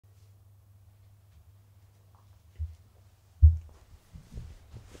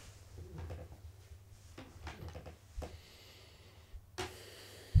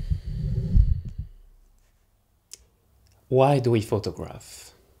Why do we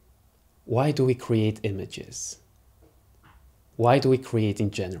photograph? Why do we create images? Why do we create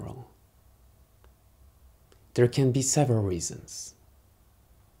in general? There can be several reasons.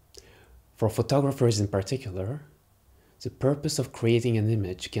 For photographers in particular, the purpose of creating an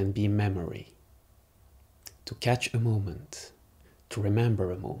image can be memory. To catch a moment, to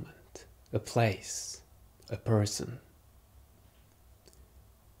remember a moment, a place, a person.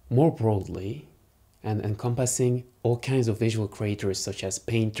 More broadly, and encompassing all kinds of visual creators such as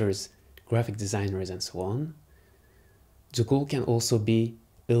painters, graphic designers, and so on, the goal can also be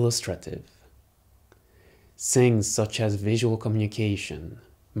illustrative. Things such as visual communication,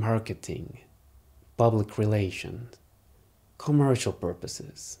 marketing, public relations, commercial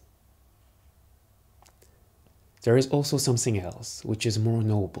purposes. There is also something else which is more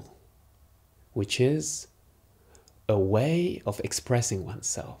noble, which is a way of expressing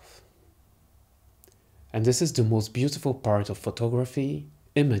oneself. And this is the most beautiful part of photography,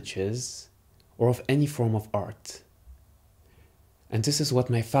 images, or of any form of art. And this is what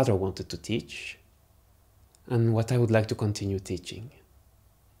my father wanted to teach, and what I would like to continue teaching.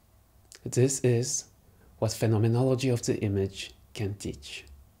 This is what phenomenology of the image can teach.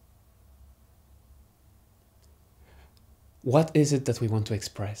 What is it that we want to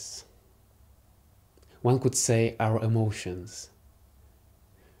express? One could say our emotions.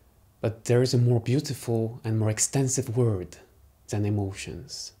 But there is a more beautiful and more extensive word than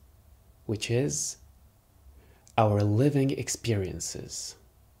emotions, which is our living experiences.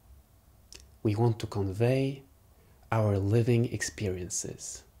 We want to convey our living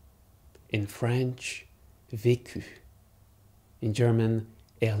experiences. In French, vécu. In German,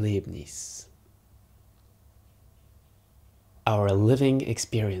 Erlebnis. Our living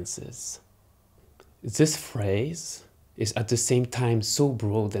experiences. This phrase is at the same time so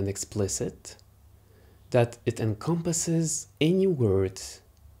broad and explicit that it encompasses any words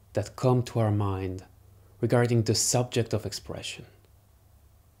that come to our mind regarding the subject of expression.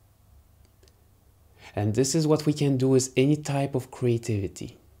 And this is what we can do with any type of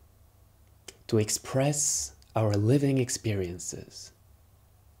creativity, to express our living experiences.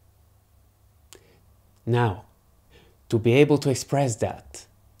 Now, to be able to express that,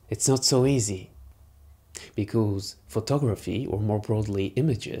 it's not so easy, because photography, or more broadly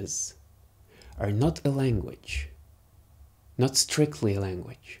images, are not a language, not strictly a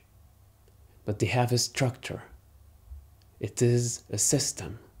language, but they have a structure. It is a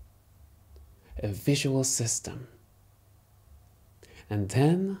system, a visual system. And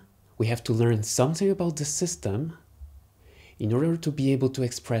then we have to learn something about the system in order to be able to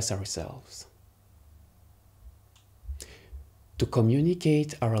express ourselves. To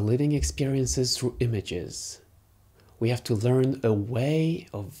communicate our living experiences through images, we have to learn a way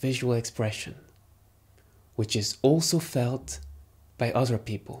of visual expression, which is also felt by other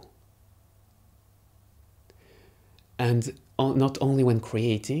people. And not only when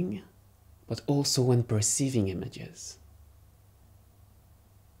creating, but also when perceiving images.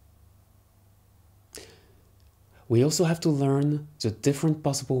 We also have to learn the different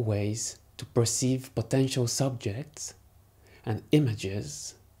possible ways to perceive potential subjects and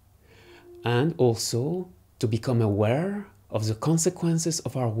images, and also to become aware of the consequences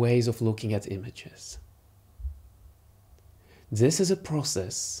of our ways of looking at images. This is a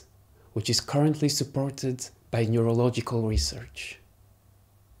process which is currently supported by neurological research.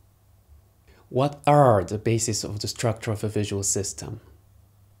 What are the bases of the structure of a visual system?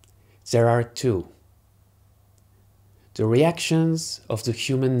 There are two. The reactions of the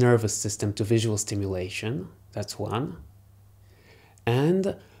human nervous system to visual stimulation, that's one,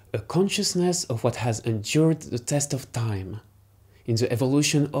 and a consciousness of what has endured the test of time in the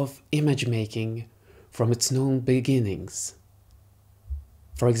evolution of image making from its known beginnings.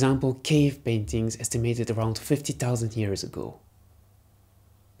 For example, cave paintings estimated around 50,000 years ago.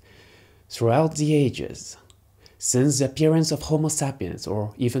 Throughout the ages, since the appearance of Homo sapiens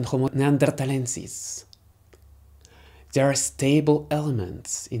or even Homo neanderthalensis, there are stable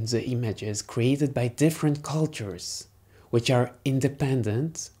elements in the images created by different cultures, which are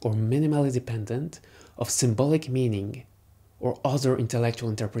independent or minimally dependent of symbolic meaning or other intellectual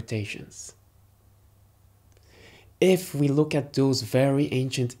interpretations. If we look at those very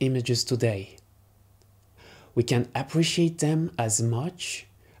ancient images today, we can appreciate them as much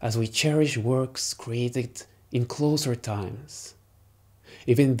as we cherish works created in closer times,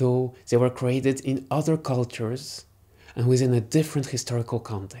 even though they were created in other cultures and within a different historical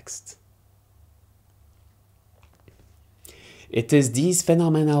context. It is these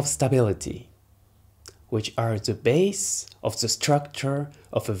phenomena of stability which are the base of the structure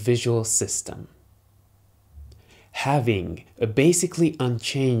of a visual system. having a basically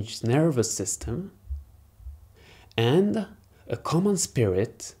unchanged nervous system, and a common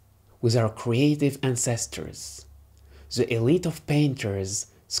spirit with our creative ancestors, the elite of painters,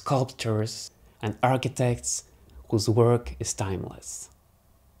 sculptors, and architects whose work is timeless.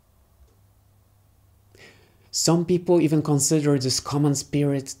 Some people even consider this common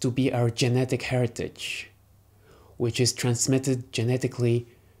spirit to be our genetic heritage, which is transmitted genetically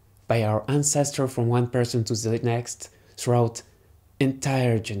by our ancestor from one person to the next throughout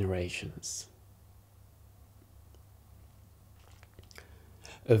entire generations.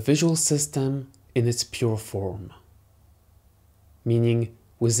 A visual system in its pure form, meaning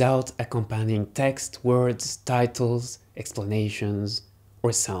without accompanying text, words, titles, explanations,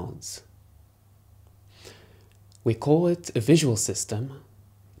 or sounds. We call it a visual system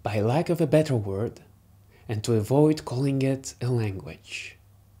by lack of a better word, and to avoid calling it a language,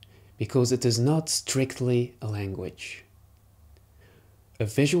 because it is not strictly a language. A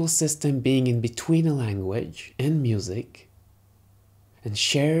visual system being in between a language and music, and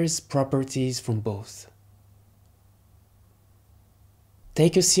shares properties from both.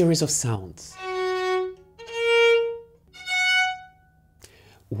 Take a series of sounds.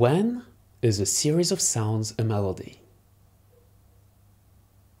 When is a series of sounds a melody?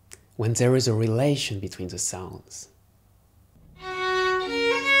 When there is a relation between the sounds.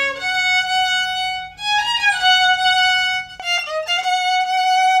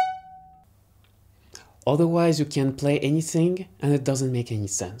 Otherwise, you can play anything and it doesn't make any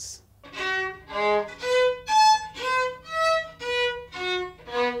sense.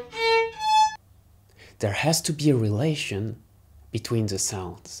 There has to be a relation between the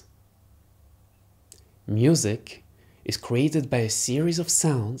sounds. Music is created by a series of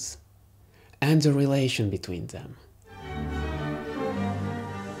sounds and a relation between them.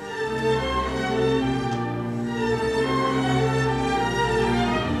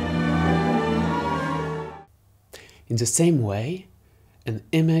 In the same way, an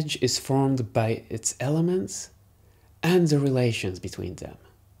image is formed by its elements and the relations between them.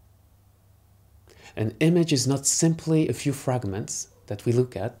 An image is not simply a few fragments that we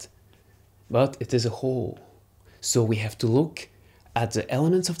look at, but it is a whole. So we have to look at the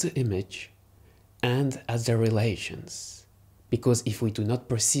elements of the image and at their relations. Because if we do not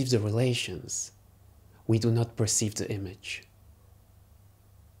perceive the relations, we do not perceive the image.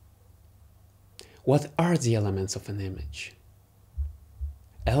 What are the elements of an image?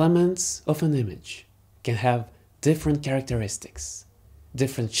 Elements of an image can have different characteristics,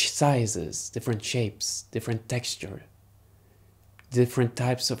 different sizes, different shapes, different texture, different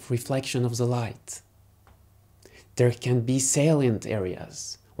types of reflection of the light. There can be salient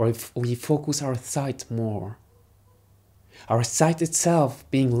areas, or if we focus our sight more. Our sight itself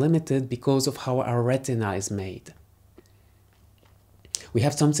being limited because of how our retina is made. We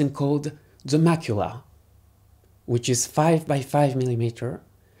have something called the macula, which is 5 by 5 millimeter,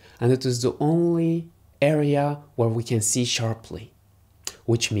 and it is the only area where we can see sharply,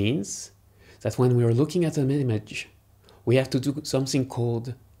 which means that when we are looking at an image, we have to do something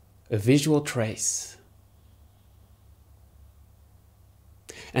called a visual trace.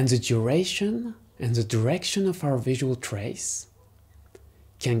 And the duration and the direction of our visual trace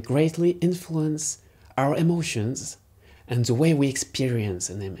can greatly influence our emotions and the way we experience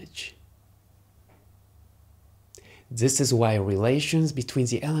an image. This is why relations between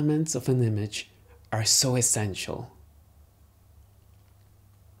the elements of an image are so essential.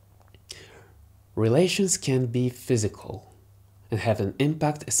 Relations can be physical and have an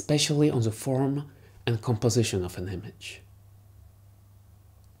impact especially on the form and composition of an image.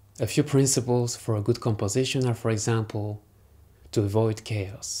 A few principles for a good composition are, for example, to avoid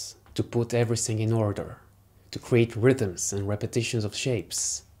chaos, to put everything in order, to create rhythms and repetitions of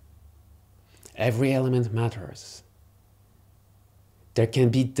shapes. Every element matters. There can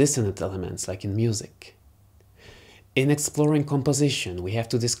be dissonant elements like in music. In exploring composition, we have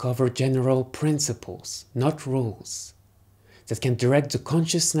to discover general principles, not rules, that can direct the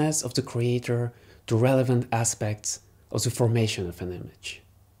consciousness of the creator to relevant aspects of the formation of an image.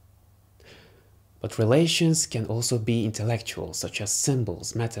 But relations can also be intellectual, such as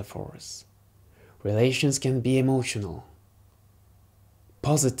symbols, metaphors. Relations can be emotional,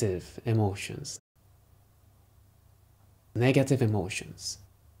 positive emotions, negative emotions.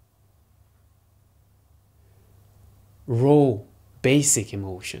 Raw, basic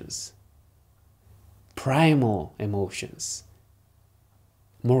emotions, primal emotions,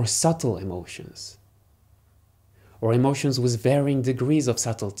 more subtle emotions, or emotions with varying degrees of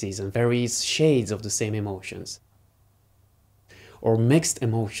subtleties and various shades of the same emotions, or mixed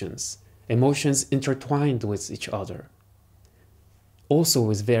emotions, emotions intertwined with each other, also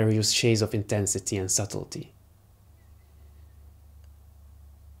with various shades of intensity and subtlety.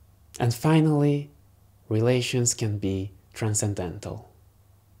 And finally, relations can be transcendental.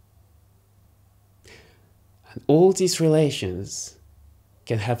 And all these relations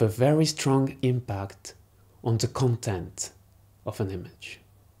can have a very strong impact on the content of an image.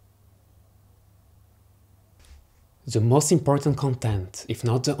 The most important content, if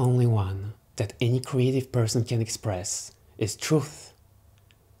not the only one, that any creative person can express is truth.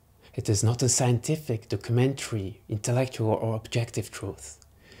 It is not a scientific, documentary, intellectual or objective truth.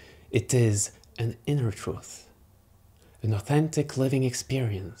 It is an inner truth, an authentic living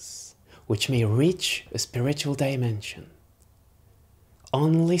experience, which may reach a spiritual dimension.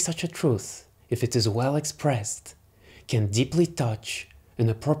 Only such a truth, if it is well expressed, can deeply touch an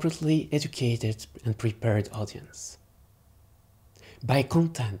appropriately educated and prepared audience. By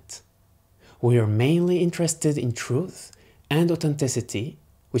content, we are mainly interested in truth and authenticity,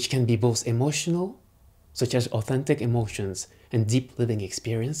 which can be both emotional, such as authentic emotions and deep living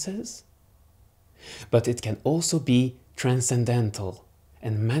experiences, but it can also be transcendental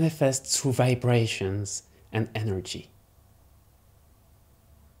and manifest through vibrations and energy.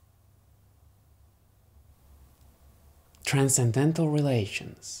 Transcendental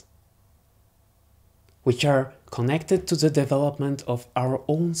relations, which are connected to the development of our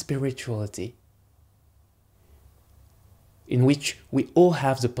own spirituality, in which we all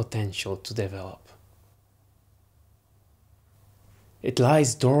have the potential to develop. It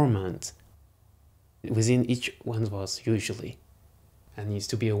lies dormant within each one of us usually, and needs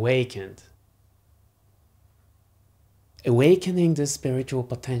to be awakened. Awakening this spiritual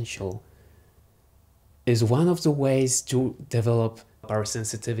potential is one of the ways to develop our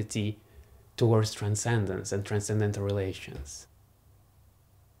sensitivity towards transcendence and transcendental relations,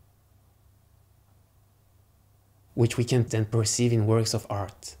 which we can then perceive in works of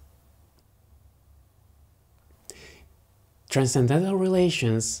art. Transcendental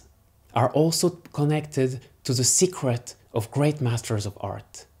relations are also connected to the secret of great masters of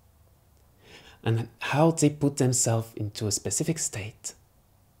art and how they put themselves into a specific state,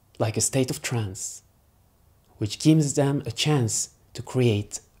 like a state of trance, which gives them a chance to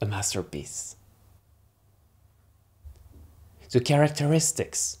create a masterpiece. The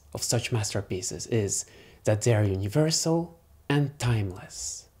characteristics of such masterpieces is that they are universal and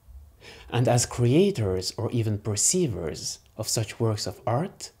timeless. And as creators or even perceivers of such works of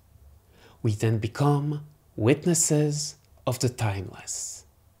art, we then become witnesses of the timeless.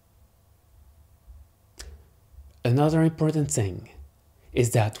 Another important thing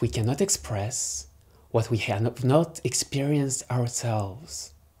is that we cannot express what we have not experienced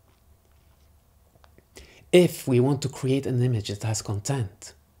ourselves. If we want to create an image that has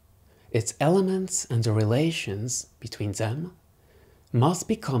content, its elements and the relations between them must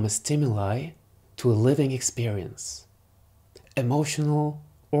become a stimuli to a living experience, emotional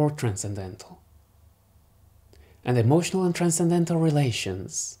or transcendental. And emotional and transcendental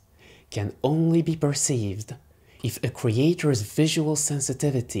relations can only be perceived if a creator's visual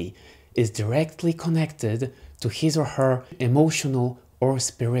sensitivity is directly connected to his or her emotional or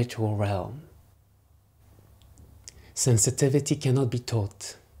spiritual realm. Sensitivity cannot be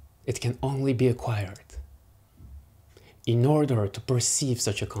taught, it can only be acquired. In order to perceive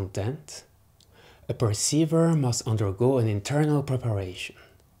such a content, a perceiver must undergo an internal preparation.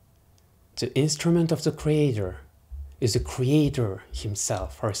 The instrument of the creator is the creator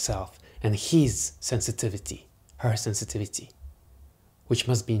himself, herself, and his sensitivity, her sensitivity, which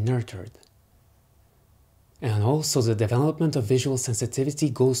must be nurtured. And also the development of visual sensitivity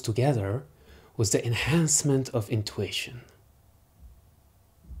goes together with the enhancement of intuition.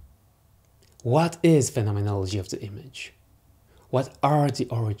 What is phenomenology of the image? What are the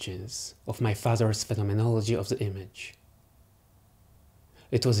origins of my father's phenomenology of the image?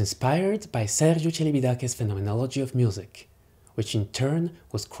 It was inspired by Sergiu Celibidache's phenomenology of music, which in turn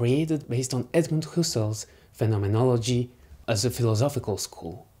was created based on Edmund Husserl's phenomenology as a philosophical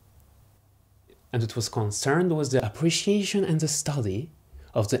school. And it was concerned with the appreciation and the study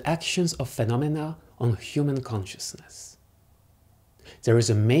of the actions of phenomena on human consciousness. There is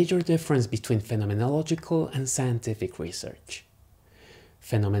a major difference between phenomenological and scientific research.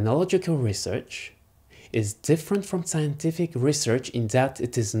 Phenomenological research is different from scientific research in that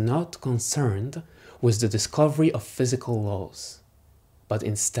it is not concerned with the discovery of physical laws, but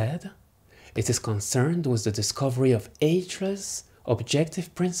instead it is concerned with the discovery of ageless,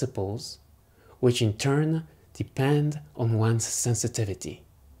 objective principles, which in turn depend on one's sensitivity,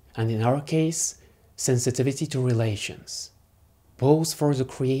 and in our case, sensitivity to relations, both for the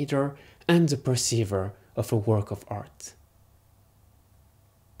creator and the perceiver of a work of art.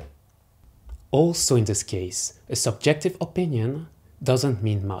 Also in this case, a subjective opinion doesn't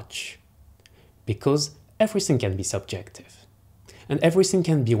mean much, because everything can be subjective, and everything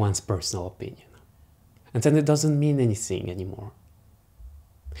can be one's personal opinion. And then it doesn't mean anything anymore.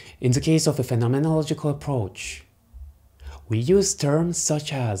 In the case of a phenomenological approach, we use terms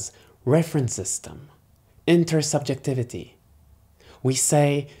such as reference system, intersubjectivity. We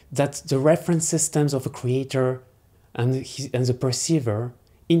say that the reference systems of a creator and the perceiver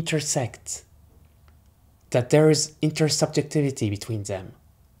intersect, that there is intersubjectivity between them,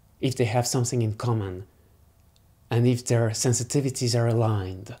 if they have something in common, and if their sensitivities are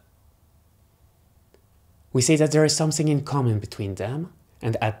aligned. We say that there is something in common between them,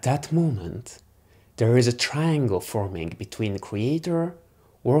 and at that moment, there is a triangle forming between creator,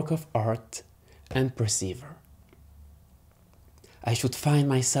 work of art, and perceiver. I should find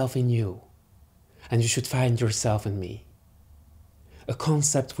myself in you, and you should find yourself in me. A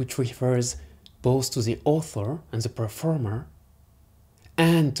concept which refers both to the author and the performer,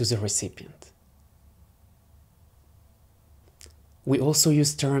 and to the recipient. We also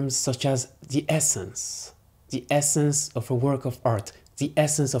use terms such as the essence of a work of art, the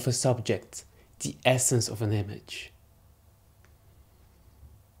essence of a subject, the essence of an image.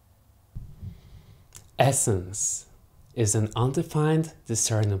 Essence is an undefined,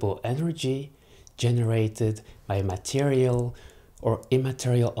 discernible energy generated by material or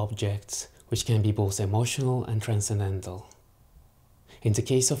immaterial objects which can be both emotional and transcendental. In the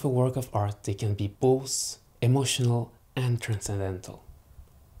case of a work of art, they can be both emotional and transcendental.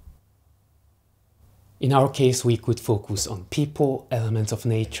 In our case, we could focus on people, elements of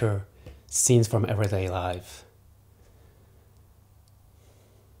nature, scenes from everyday life.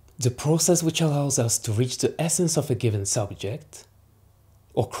 The process which allows us to reach the essence of a given subject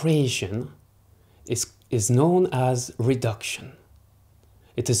or creation is known as reduction.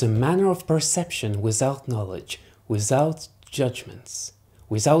 It is a manner of perception without knowledge, without judgments,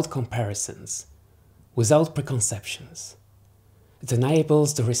 without comparisons, without preconceptions. It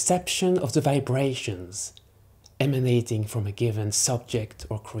enables the reception of the vibrations emanating from a given subject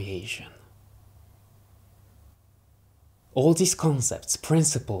or creation. All these concepts,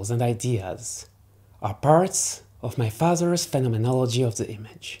 principles, and ideas are parts of my father's phenomenology of the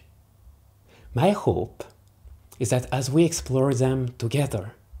image. My hope is that as we explore them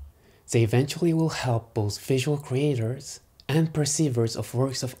together, they eventually will help both visual creators and perceivers of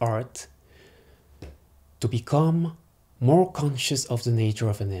works of art to become more conscious of the nature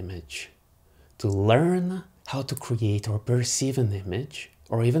of an image, to learn how to create or perceive an image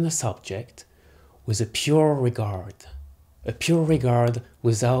or even a subject with a pure regard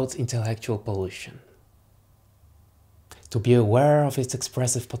without intellectual pollution, to be aware of its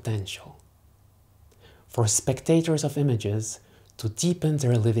expressive potential, for spectators of images to deepen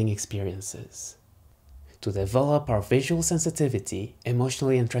their living experiences, to develop our visual sensitivity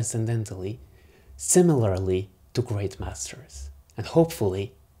emotionally and transcendentally, similarly to great masters, and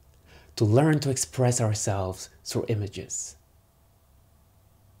hopefully to learn to express ourselves through images.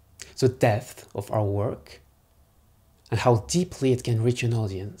 The depth of our work and how deeply it can reach an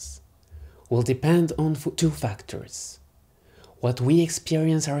audience will depend on two factors: what we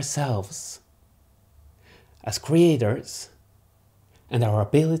experience ourselves as creators and our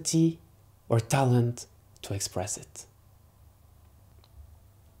ability or talent to express it.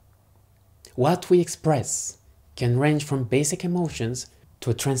 What we express can range from basic emotions to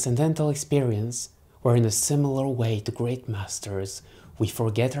a transcendental experience where, in a similar way to great masters, we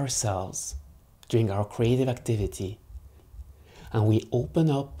forget ourselves during our creative activity and we open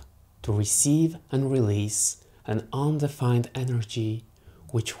up to receive and release an undefined energy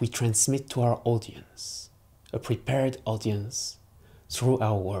which we transmit to our audience, a prepared audience, through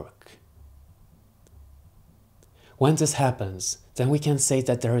our work. When this happens, then we can say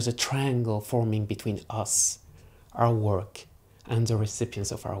that there is a triangle forming between us, our work, and the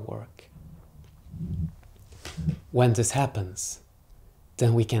recipients of our work. When this happens,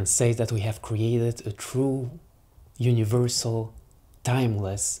 then we can say that we have created a true, universal,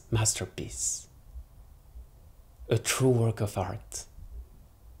 timeless masterpiece, a true work of art.